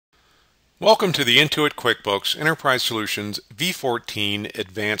Welcome to the Intuit QuickBooks Enterprise Solutions V14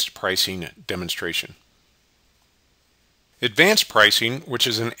 Advanced Pricing demonstration. Advanced Pricing, which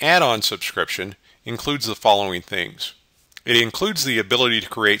is an add-on subscription, includes the following things. It includes the ability to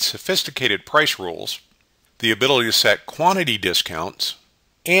create sophisticated price rules, the ability to set quantity discounts,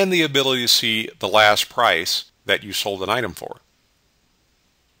 and the ability to see the last price that you sold an item for.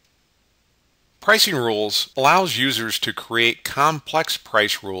 Pricing rules allows users to create complex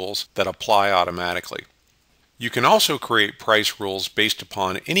price rules that apply automatically. You can also create price rules based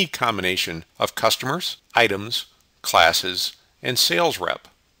upon any combination of customers, items, classes, and sales rep.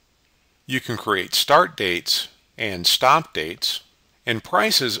 You can create start dates and stop dates, and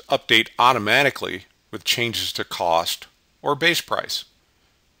prices update automatically with changes to cost or base price.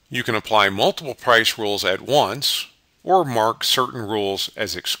 You can apply multiple price rules at once or mark certain rules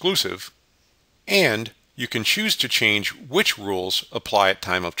as exclusive, and you can choose to change which rules apply at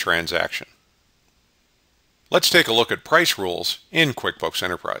time of transaction. Let's take a look at price rules in QuickBooks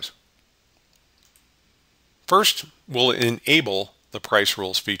Enterprise. First, we'll enable the price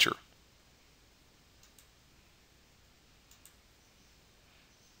rules feature.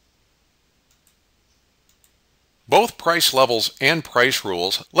 Both price levels and price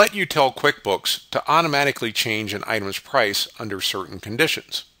rules let you tell QuickBooks to automatically change an item's price under certain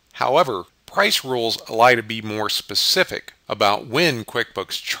conditions. However, price rules allow you to be more specific about when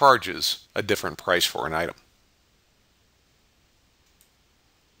QuickBooks charges a different price for an item.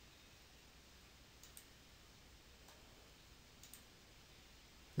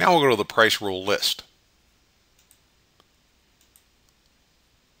 Now we'll go to the price rule list.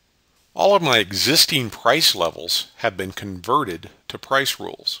 All of my existing price levels have been converted to price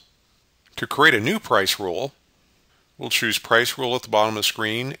rules. To create a new price rule, we'll choose Price Rule at the bottom of the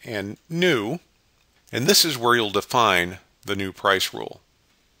screen and New, and this is where you'll define the new price rule.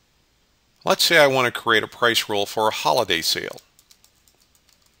 Let's say I want to create a price rule for a holiday sale.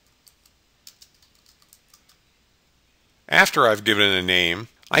 After I've given it a name,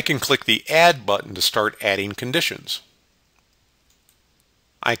 I can click the Add button to start adding conditions.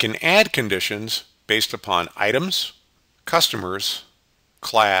 I can add conditions based upon items, customers,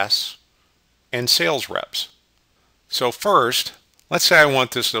 class, and sales reps. So first, let's say I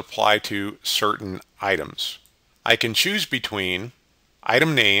want this to apply to certain items. I can choose between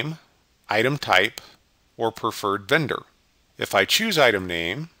item name, item type, or preferred vendor. If I choose item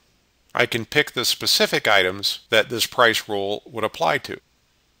name, I can pick the specific items that this price rule would apply to.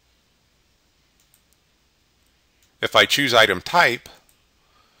 If I choose item type,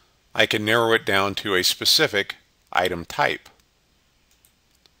 I can narrow it down to a specific item type.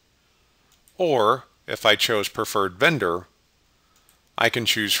 Or, if I chose preferred vendor, I can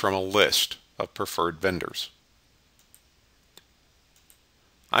choose from a list of preferred vendors.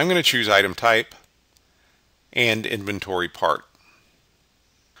 I'm going to choose item type and inventory part.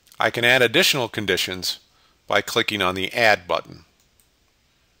 I can add additional conditions by clicking on the Add button.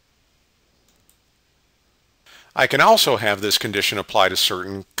 I can also have this condition apply to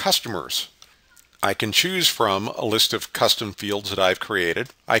certain customers. I can choose from a list of custom fields that I've created.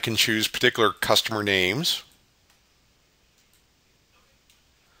 I can choose particular customer names.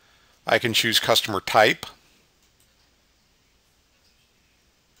 I can choose customer type.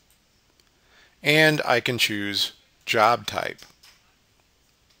 And I can choose job type.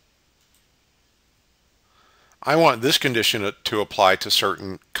 I want this condition to apply to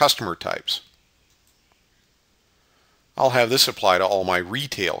certain customer types. I'll have this apply to all my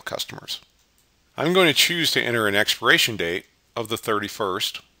retail customers. I'm going to choose to enter an expiration date of the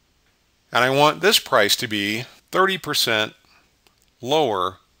 31st, and I want this price to be 30%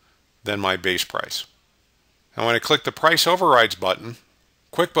 lower than my base price. And when I click the Price Overrides button,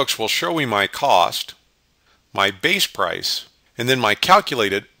 QuickBooks will show me my cost, my base price, and then my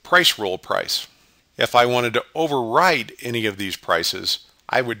calculated price rule price. If I wanted to override any of these prices,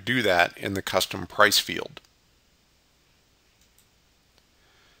 I would do that in the Custom Price field.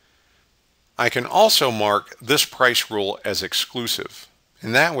 I can also mark this price rule as exclusive,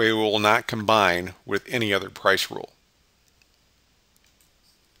 and that way it will not combine with any other price rule.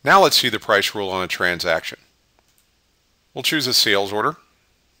 Now let's see the price rule on a transaction. We'll choose a sales order.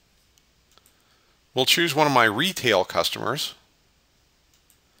 We'll choose one of my retail customers,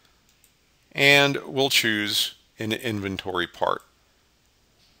 and we'll choose an inventory part.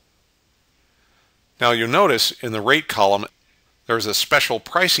 Now you'll notice in the rate column there's a special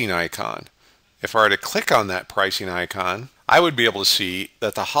pricing icon. If I were to click on that pricing icon, I would be able to see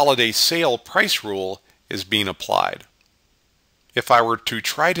that the holiday sale price rule is being applied. If I were to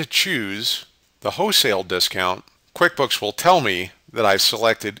try to choose the wholesale discount, QuickBooks will tell me that I've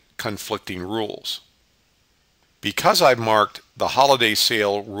selected conflicting rules. Because I've marked the holiday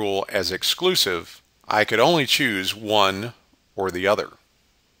sale rule as exclusive, I could only choose one or the other.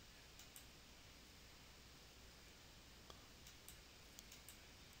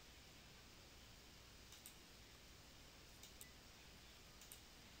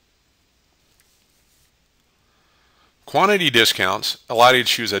 Quantity discounts allow you to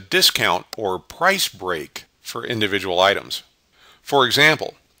choose a discount or price break for individual items. For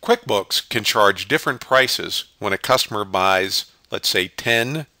example, QuickBooks can charge different prices when a customer buys, let's say,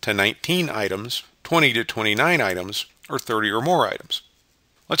 10 to 19 items, 20 to 29 items, or 30 or more items.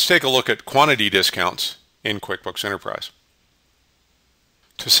 Let's take a look at quantity discounts in QuickBooks Enterprise.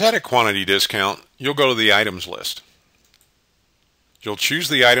 To set a quantity discount, you'll go to the items list. You'll choose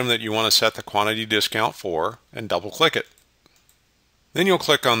the item that you want to set the quantity discount for and double-click it. Then you'll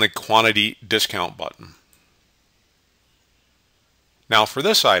click on the quantity discount button. Now for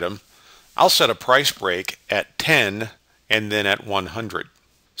this item, I'll set a price break at 10 and then at 100.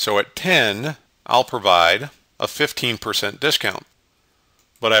 So at 10, I'll provide a 15% discount.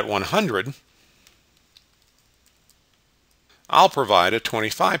 But at 100, I'll provide a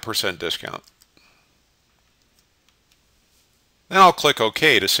 25% discount. Then I'll click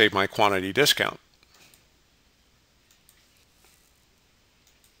OK to save my quantity discount.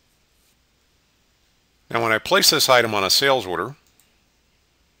 Now when I place this item on a sales order,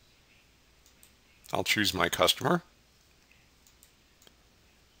 I'll choose my customer,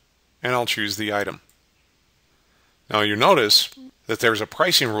 and I'll choose the item. Now you notice that there's a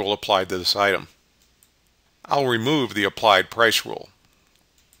pricing rule applied to this item. I'll remove the applied price rule.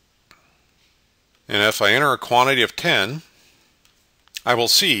 And if I enter a quantity of 10, I will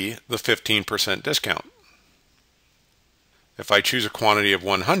see the 15% discount. If I choose a quantity of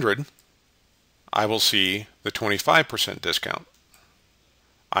 100, I will see the 25% discount.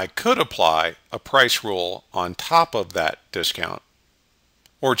 I could apply a price rule on top of that discount,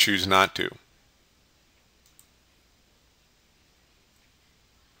 or choose not to.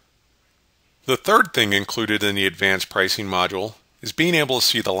 The third thing included in the advanced pricing module is being able to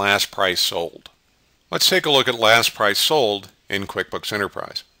see the last price sold. Let's take a look at last price sold in QuickBooks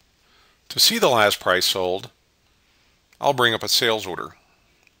Enterprise. To see the last price sold, I'll bring up a sales order.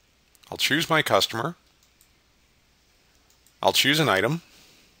 I'll choose my customer. I'll choose an item.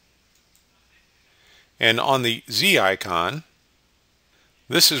 And on the Z icon,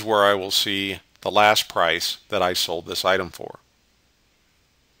 this is where I will see the last price that I sold this item for.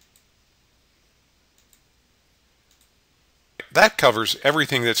 That covers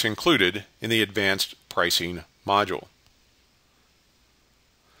everything that's included in the advanced pricing module.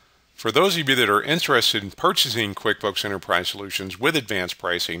 For those of you that are interested in purchasing QuickBooks Enterprise Solutions with advanced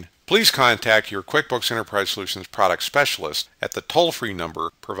pricing, please contact your QuickBooks Enterprise Solutions product specialist at the toll-free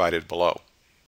number provided below.